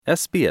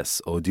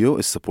SBS Audio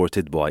is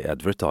supported by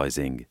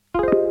advertising.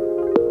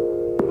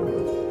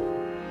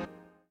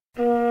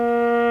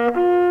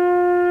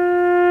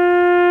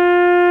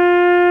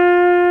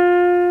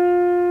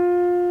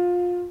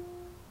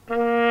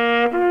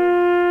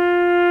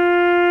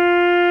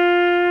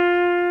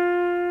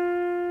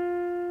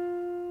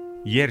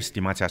 Ieri,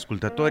 stimați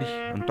ascultători,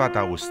 în toată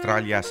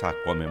Australia s-a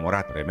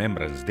comemorat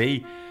Remembrance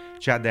Day,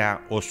 cea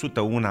de-a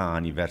 101-a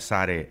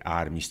aniversare a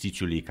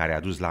armisticiului care a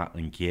dus la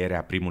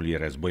încheierea Primului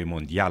Razboi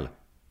Mondial.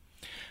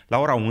 La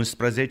ora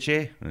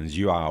 11, în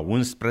ziua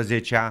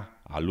 11-a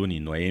a lunii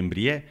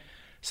noiembrie,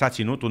 s-a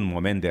ținut un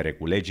moment de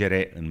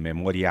reculegere în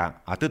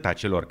memoria atât a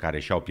celor care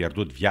și-au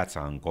pierdut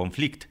viața în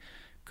conflict,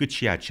 cât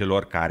și a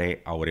celor care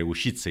au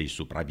reușit să-i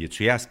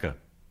supraviețuiască.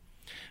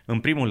 În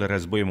Primul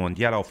Război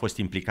Mondial au fost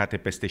implicate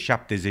peste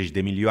 70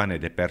 de milioane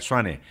de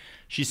persoane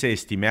și se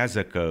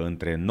estimează că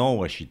între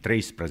 9 și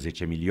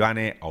 13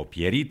 milioane au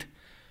pierit,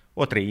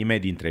 o treime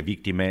dintre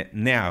victime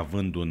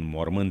neavând un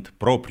mormânt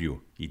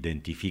propriu,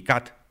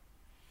 identificat.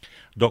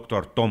 Dr.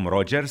 Tom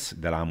Rogers,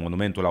 de la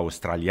Monumentul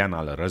Australian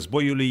al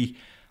Războiului,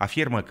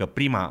 afirmă că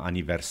prima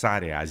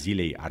aniversare a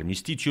zilei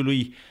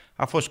armisticiului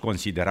a fost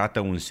considerată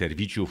un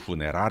serviciu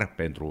funerar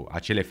pentru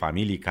acele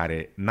familii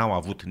care n-au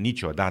avut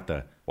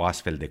niciodată o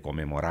astfel de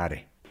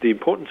comemorare. The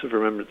importance of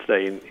Remembrance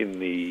Day in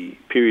the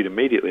period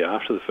immediately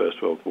after the First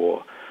World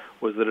War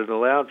was that it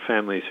allowed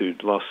families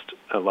who'd lost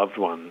a loved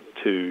one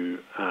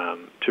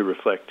to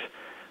reflect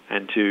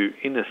and to,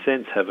 in a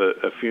sense, have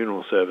a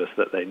funeral service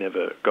that they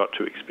never got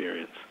to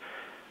experience.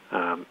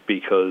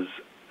 Because,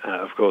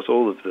 of course,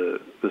 all of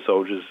the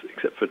soldiers,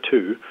 except for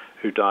two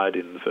who died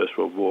in the First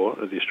World War,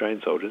 the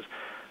Australian soldiers,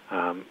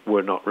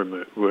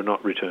 were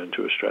not returned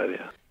to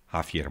Australia.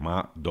 Afirma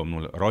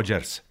domnul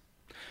Rogers.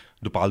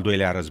 După al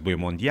doilea război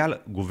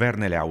mondial,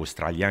 guvernele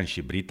australian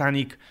și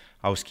britanic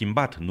au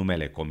schimbat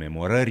numele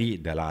comemorării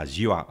de la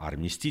Ziua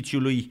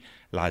Armisticiului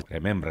la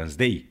Remembrance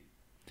Day.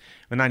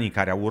 În anii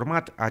care au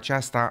urmat,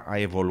 aceasta a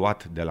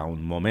evoluat de la un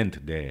moment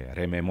de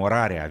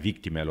rememorare a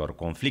victimelor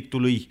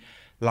conflictului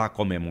la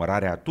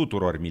comemorarea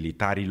tuturor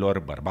militarilor,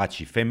 bărbați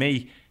și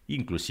femei,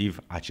 inclusiv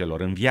a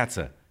celor în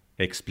viață,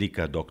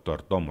 explică Dr.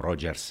 Tom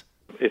Rogers.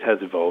 It has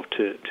evolved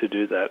to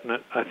do that,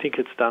 and I think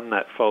it's done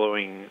that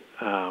following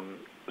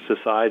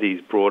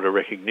society's broader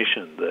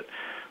recognition that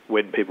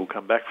when people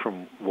come back from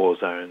war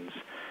zones,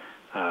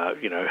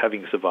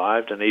 having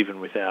survived and even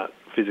without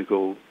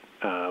physical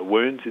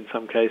wounds in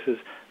some cases,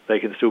 they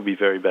can still be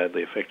very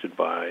badly affected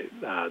by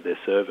their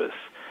service.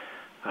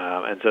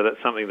 And so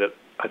that's something that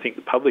I think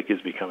the public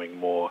is becoming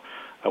more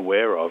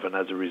aware of, and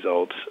as a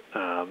result,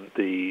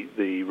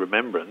 the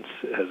remembrance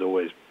has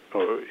always,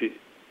 or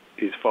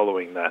is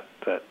following that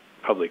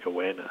public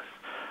awareness.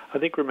 I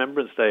think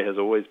Remembrance Day has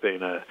always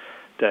been a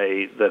day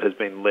that has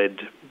been led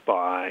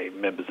by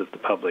members of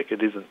the public.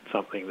 It isn't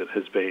something that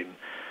has been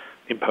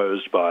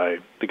imposed by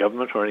the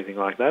government or anything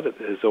like that. It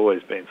has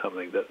always been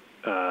something that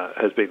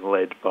has been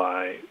led by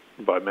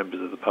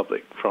members of the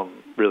public from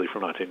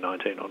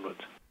 1919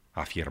 onwards.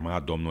 Afirma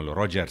domnul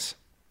Rogers.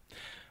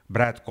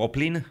 Brad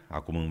Coplin,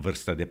 acum în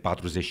vârstă de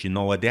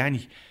 49 de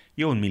ani,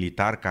 e un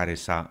militar care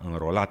s-a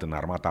înrolat în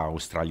armata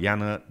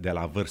australiană de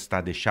la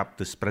vârsta de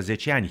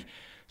 17 ani,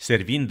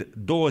 servind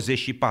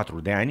 24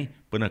 de ani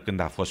până când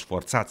a fost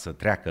forțat să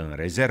treacă în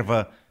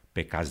rezervă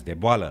pe caz de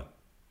boală.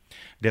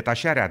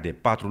 Detașarea de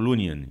 4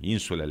 luni în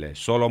insulele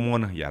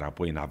Solomon, iar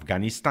apoi în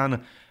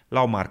Afganistan,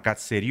 l-au marcat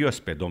serios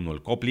pe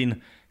domnul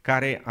Coplin,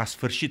 care a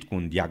sfârșit cu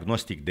un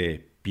diagnostic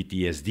de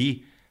PTSD,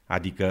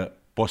 adică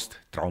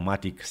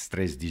Post-Traumatic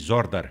Stress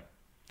Disorder.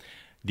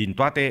 Din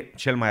toate,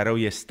 cel mai rău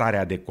e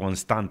starea de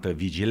constantă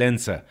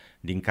vigilență,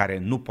 din care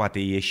nu poate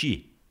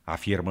ieși,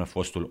 afirmă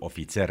fostul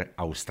ofițer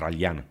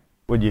australian.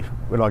 When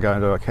I go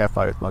into a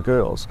cafe with my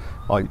girls,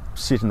 I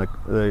sit in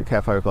the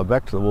cafe with my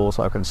back to the wall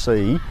so I can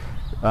see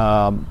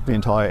the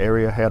entire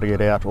area, how to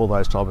get out, all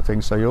those type of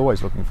things. So you're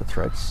always looking for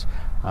threats.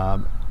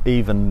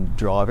 Even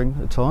driving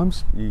at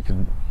times, you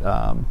can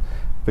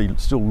be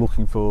still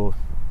looking for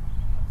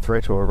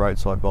threat or a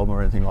roadside bomb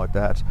or anything like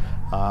that.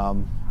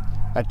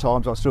 At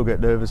times I still get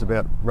nervous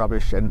about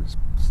rubbish and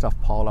stuff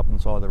piled up on the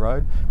side of the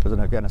road because in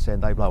Afghanistan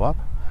they blow up,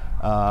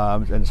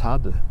 and it's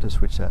hard to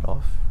switch that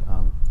off.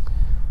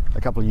 A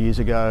couple of years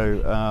ago,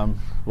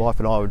 wife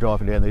and I were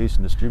driving down the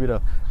Eastern Distributor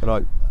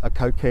and a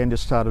Coke can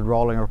just started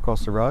rolling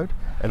across the road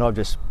and I've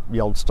just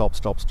yelled stop,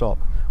 stop, stop,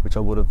 which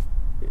I would have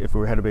if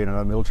we had been in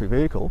a military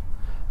vehicle,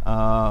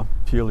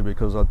 purely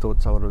because I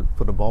thought someone had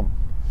put a bomb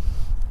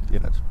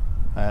in it.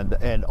 And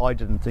I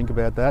didn't think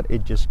about that,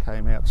 it just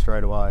came out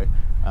straight away.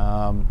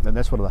 And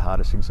that's one of the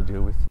hardest things to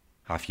deal with.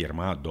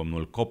 Afirma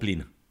domnul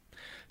Coplin.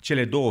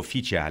 Cele două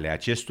fiice ale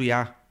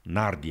acestuia,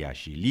 Nardia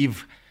și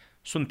Liv,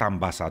 sunt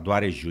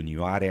ambasadoare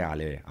junioare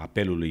ale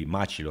apelului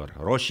Macilor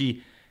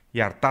Roșii,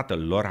 iar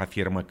tatăl lor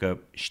afirmă că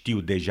știu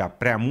deja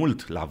prea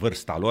mult la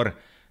vârsta lor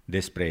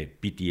despre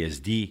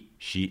PTSD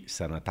și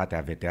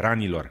sănătatea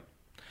veteranilor.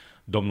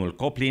 Domnul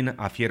Coplin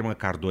afirmă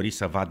că ar dori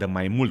să vadă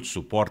mai mult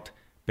suport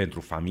pentru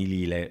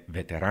familiile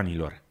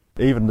veteranilor.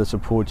 Even the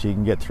support you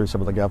can get through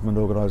some of the government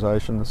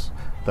organisations,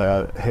 they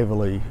are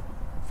heavily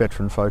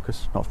veteran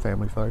focused, not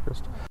family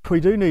focused. We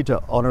do need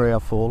to honour our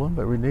fallen,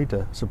 but we need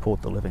to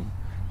support the living,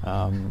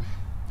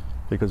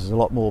 because there's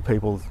a lot more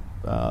people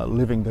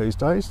living these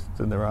days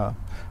than there are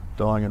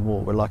dying in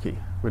war. We're lucky.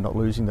 We're not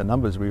losing the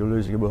numbers we were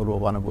losing in World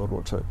War I and World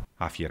War II.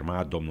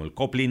 Afirma domnul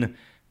Coplin,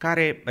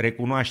 care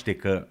recunoaște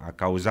că a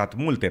cauzat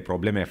multe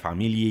probleme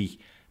familiei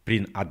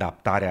prin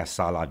adaptarea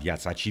sa la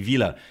viața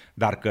civilă,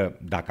 dar că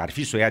dacă ar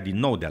fi să o ia din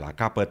nou de la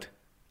capăt,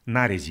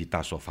 n-ar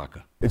ezita să o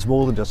facă. It's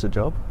more than just a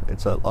job.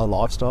 It's a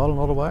lifestyle in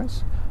a lot of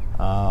ways.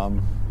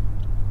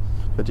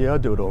 But yeah,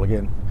 I'd do it all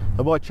again.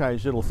 I might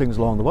change little things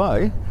along the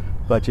way,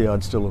 but yeah,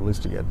 I'd still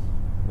enlist again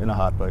in a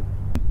heartbeat.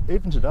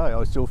 Even today,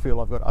 I still feel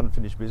I've got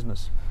unfinished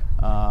business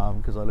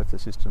because I left the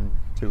system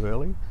too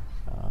early.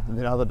 And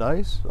then other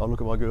days, I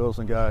look at my girls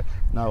and go,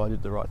 no, I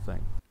did the right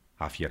thing.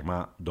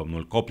 Afirma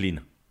domnul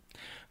Coplin.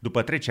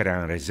 După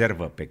trecerea în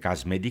rezervă pe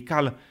caz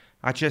medical,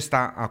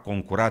 acesta a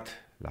concurat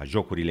la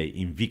Jocurile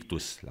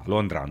Invictus la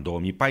Londra în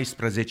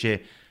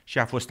 2014 și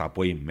a fost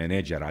apoi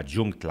manager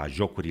adjunct la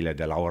Jocurile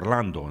de la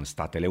Orlando în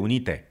Statele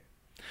Unite.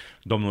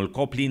 Domnul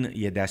Coplin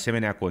e de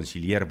asemenea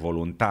consilier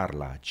voluntar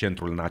la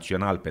Centrul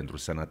Național pentru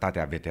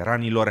Sănătatea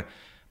Veteranilor,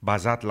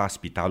 bazat la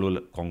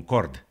Spitalul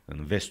Concord,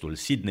 în vestul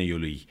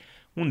Sydneyului,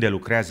 unde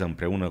lucrează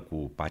împreună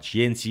cu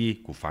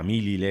pacienții, cu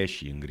familiile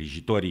și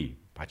îngrijitorii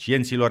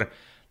pacienților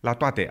la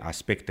toate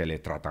aspectele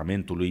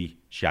tratamentului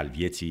și al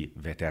vieții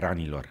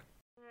veteranilor.